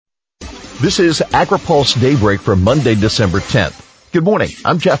This is AgriPulse Daybreak for Monday, December 10th. Good morning.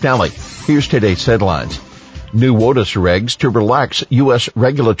 I'm Jeff Nally. Here's today's headlines. New WOTUS regs to relax U.S.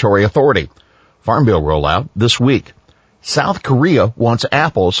 regulatory authority. Farm Bill rollout this week. South Korea wants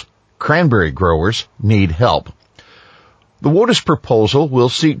apples. Cranberry growers need help. The WOTUS proposal will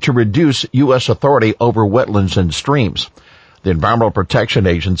seek to reduce U.S. authority over wetlands and streams. The Environmental Protection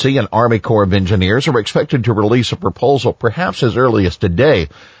Agency and Army Corps of Engineers are expected to release a proposal perhaps as early as today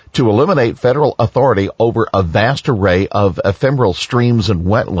to eliminate federal authority over a vast array of ephemeral streams and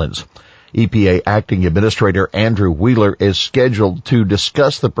wetlands. EPA Acting Administrator Andrew Wheeler is scheduled to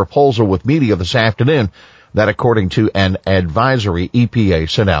discuss the proposal with media this afternoon, that according to an advisory EPA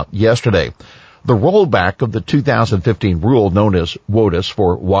sent out yesterday. The rollback of the 2015 rule known as WOTUS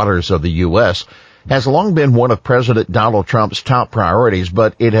for Waters of the U.S. has long been one of President Donald Trump's top priorities,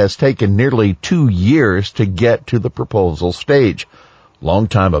 but it has taken nearly 2 years to get to the proposal stage.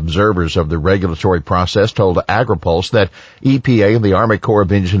 Longtime observers of the regulatory process told AgriPulse that EPA and the Army Corps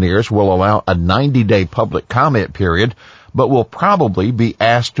of Engineers will allow a 90-day public comment period, but will probably be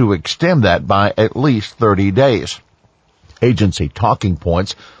asked to extend that by at least 30 days. Agency talking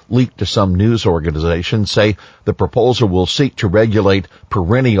points leaked to some news organizations say the proposal will seek to regulate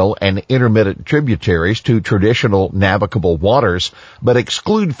perennial and intermittent tributaries to traditional navigable waters, but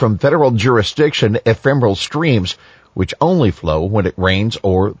exclude from federal jurisdiction ephemeral streams, which only flow when it rains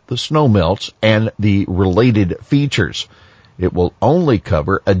or the snow melts, and the related features. It will only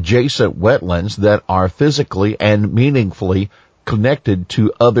cover adjacent wetlands that are physically and meaningfully connected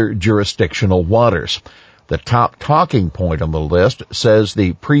to other jurisdictional waters. The top talking point on the list says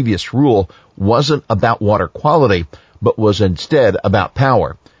the previous rule wasn't about water quality, but was instead about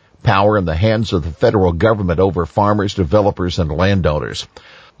power. Power in the hands of the federal government over farmers, developers, and landowners.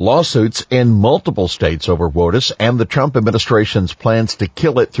 Lawsuits in multiple states over WOTUS and the Trump administration's plans to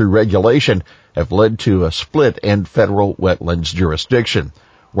kill it through regulation have led to a split in federal wetlands jurisdiction.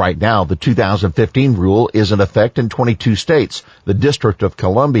 Right now, the 2015 rule is in effect in 22 states, the District of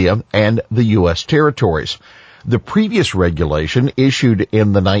Columbia, and the U.S. territories. The previous regulation, issued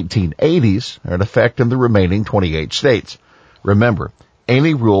in the 1980s, are in effect in the remaining 28 states. Remember,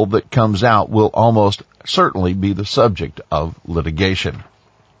 any rule that comes out will almost certainly be the subject of litigation.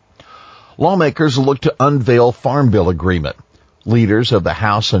 Lawmakers look to unveil Farm Bill agreement. Leaders of the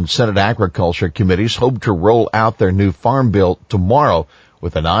House and Senate Agriculture Committees hope to roll out their new Farm Bill tomorrow,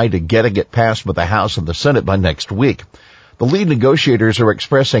 with an eye to getting it passed by the House and the Senate by next week. The lead negotiators are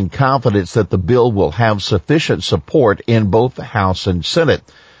expressing confidence that the bill will have sufficient support in both the House and Senate.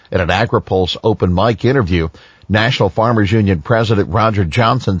 In an AgriPulse open mic interview, National Farmers Union President Roger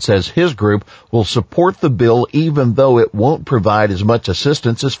Johnson says his group will support the bill even though it won't provide as much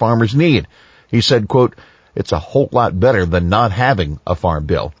assistance as farmers need. He said, quote, "It's a whole lot better than not having a farm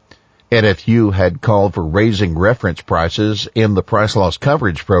bill." NFU had called for raising reference prices in the price loss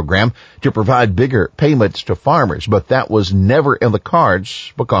coverage program to provide bigger payments to farmers, but that was never in the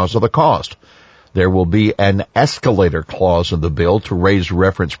cards because of the cost. There will be an escalator clause in the bill to raise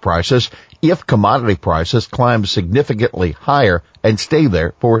reference prices if commodity prices climb significantly higher and stay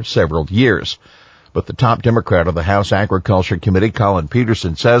there for several years. But the top Democrat of the House Agriculture Committee, Collin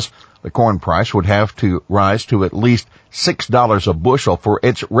Peterson, says the corn price would have to rise to at least $6 a bushel for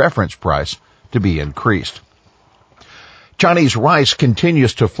its reference price to be increased. Chinese rice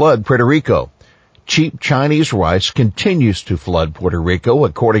continues to flood Puerto Rico. Cheap Chinese rice continues to flood Puerto Rico,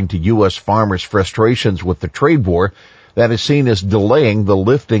 according to U.S. farmers' frustrations with the trade war that is seen as delaying the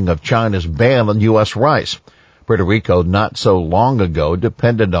lifting of China's ban on U.S. rice. Puerto Rico, not so long ago,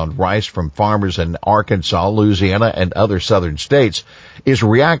 dependent on rice from farmers in Arkansas, Louisiana, and other southern states, is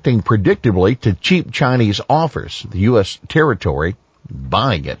reacting predictably to cheap Chinese offers, the U.S. territory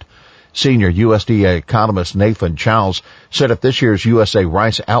buying it. Senior USDA economist Nathan Childs said at this year's USA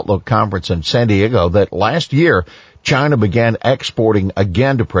Rice Outlook Conference in San Diego that last year China began exporting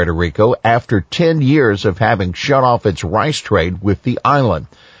again to Puerto Rico after 10 years of having shut off its rice trade with the island.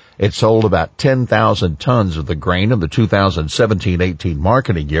 It sold about 10,000 tons of the grain in the 2017-18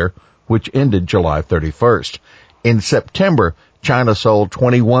 marketing year, which ended July 31st. In September, China sold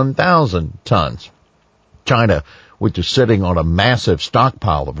 21,000 tons. China, which is sitting on a massive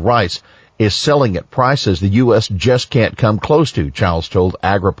stockpile of rice, is selling at prices the U.S. just can't come close to, Childs told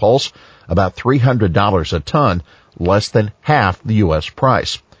AgriPulse, about $300 a ton, less than half the U.S.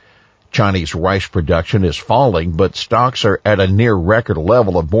 price. Chinese rice production is falling, but stocks are at a near record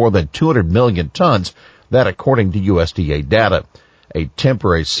level of more than 200 million tons, that according to USDA data. A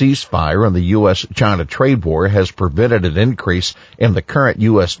temporary ceasefire in the U.S.-China trade war has prevented an increase in the current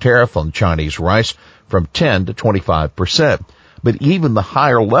U.S. tariff on Chinese rice from 10 to 25%. but even the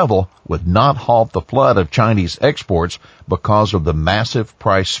higher level would not halt the flood of Chinese exports because of the massive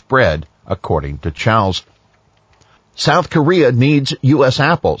price spread, according to Chow's. South Korea needs U.S.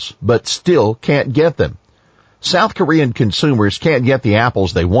 apples, but still can't get them. South Korean consumers can't get the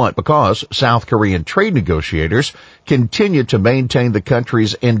apples they want because South Korean trade negotiators continue to maintain the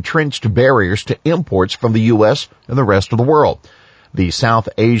country's entrenched barriers to imports from the U.S. and the rest of the world. The South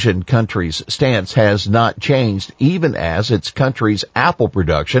Asian country's stance has not changed even as its country's apple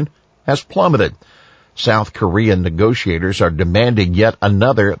production has plummeted. South Korean negotiators are demanding yet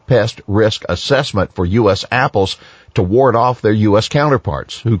another pest risk assessment for U.S. apples to ward off their U.S.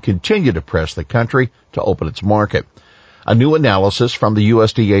 counterparts, who continue to press the country to open its market. A new analysis from the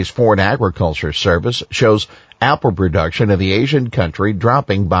USDA's Foreign Agriculture Service shows apple production in the Asian country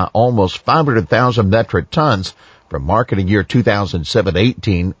dropping by almost 500,000 metric tons from marketing year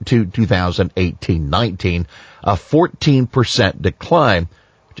 2007-18 to 2018-19, a 14% decline,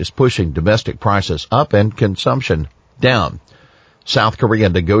 which is pushing domestic prices up and consumption down. South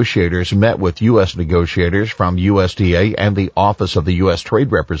Korean negotiators met with U.S. negotiators from USDA and the Office of the U.S.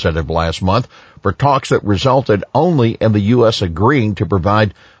 Trade Representative last month for talks that resulted only in the U.S. agreeing to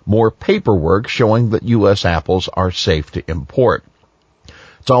provide more paperwork showing that U.S. apples are safe to import.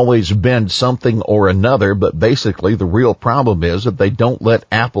 It's always been something or another, but basically the real problem is that they don't let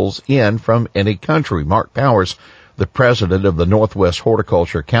apples in from any country. Mark Powers, the president of the Northwest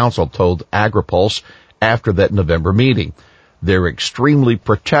Horticulture Council, told AgriPulse after that November meeting. They're extremely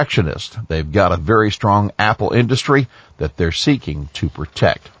protectionist. They've got a very strong apple industry that they're seeking to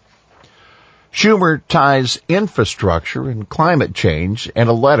protect. Schumer ties infrastructure and climate change in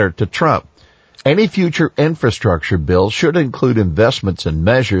a letter to Trump. Any future infrastructure bill should include investments and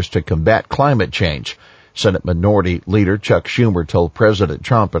measures to combat climate change, Senate Minority Leader Chuck Schumer told President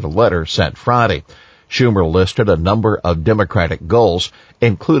Trump in a letter sent Friday. Schumer listed a number of Democratic goals,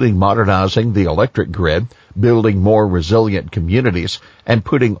 including modernizing the electric grid, building more resilient communities, and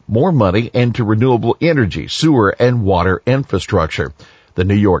putting more money into renewable energy, sewer, and water infrastructure. The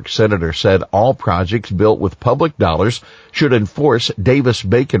New York senator said all projects built with public dollars should enforce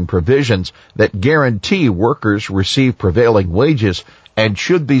Davis-Bacon provisions that guarantee workers receive prevailing wages and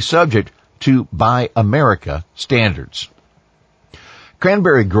should be subject to Buy America standards.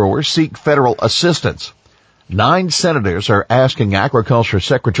 Cranberry growers seek federal assistance. 9 senators are asking Agriculture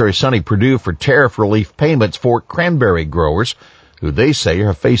Secretary Sonny Perdue for tariff relief payments for cranberry growers, who they say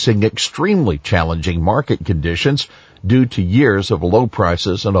are facing extremely challenging market conditions due to years of low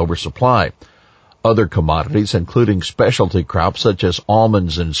prices and oversupply. Other commodities, including specialty crops such as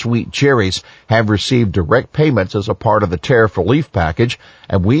almonds and sweet cherries, have received direct payments as a part of the tariff relief package,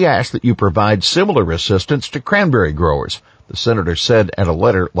 and we ask that you provide similar assistance to cranberry growers, the senator said in a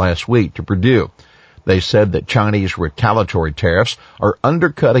letter last week to Perdue. They said that Chinese retaliatory tariffs are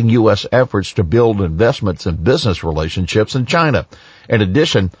undercutting U.S. efforts to build investments and business relationships in China. In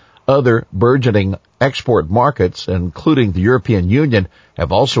addition, other burgeoning export markets, including the European Union,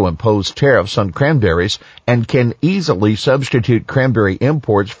 have also imposed tariffs on cranberries and can easily substitute cranberry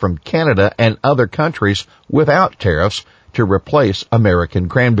imports from Canada and other countries without tariffs to replace American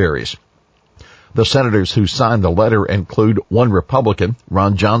cranberries. The senators who signed the letter include 1 Republican,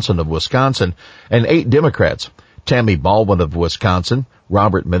 Ron Johnson of Wisconsin, and 8 Democrats, Tammy Baldwin of Wisconsin,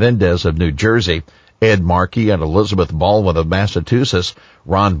 Robert Menendez of New Jersey, Ed Markey and Elizabeth Baldwin of Massachusetts,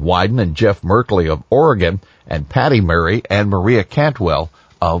 Ron Wyden and Jeff Merkley of Oregon, and Patty Murray and Maria Cantwell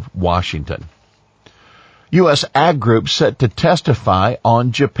of Washington. U.S. ag groups set to testify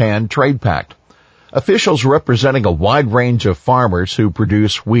on Japan trade pact. Officials representing a wide range of farmers who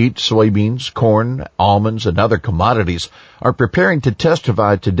produce wheat, soybeans, corn, almonds, and other commodities are preparing to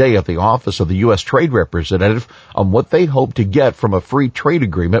testify today at the Office of the U.S. Trade Representative on what they hope to get from a free trade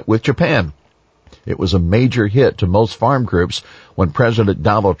agreement with Japan. It was a major hit to most farm groups when President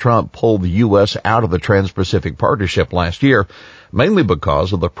Donald Trump pulled the U.S. out of the Trans-Pacific Partnership last year, mainly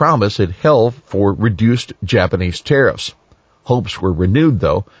because of the promise it held for reduced Japanese tariffs. Hopes were renewed,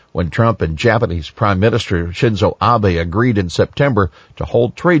 though, when Trump and Japanese Prime Minister Shinzo Abe agreed in September to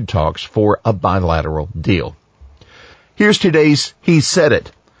hold trade talks for a bilateral deal. Here's today's He Said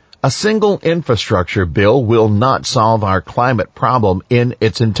It. A single infrastructure bill will not solve our climate problem in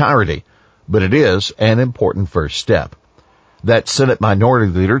its entirety, but it is an important first step. That's Senate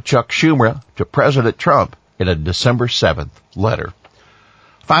Minority Leader Chuck Schumer to President Trump in a December 7th letter.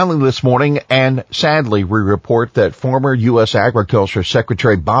 Finally this morning, and sadly, we report that former U.S. Agriculture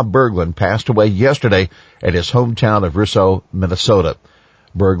Secretary Bob Bergland passed away yesterday at his hometown of Russo, Minnesota.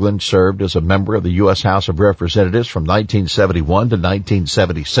 Bergland served as a member of the U.S. House of Representatives from 1971 to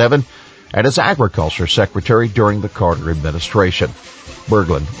 1977. and as Agriculture Secretary during the Carter administration.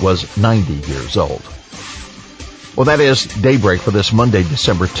 Berglund was 90 years old. Well, that is Daybreak for this Monday,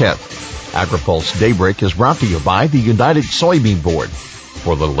 December 10th. AgriPulse Daybreak is brought to you by the United Soybean Board.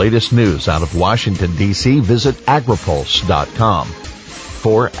 For the latest news out of Washington, D.C., visit agripulse.com.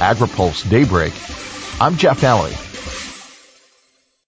 For AgriPulse Daybreak, I'm Jeff Alley.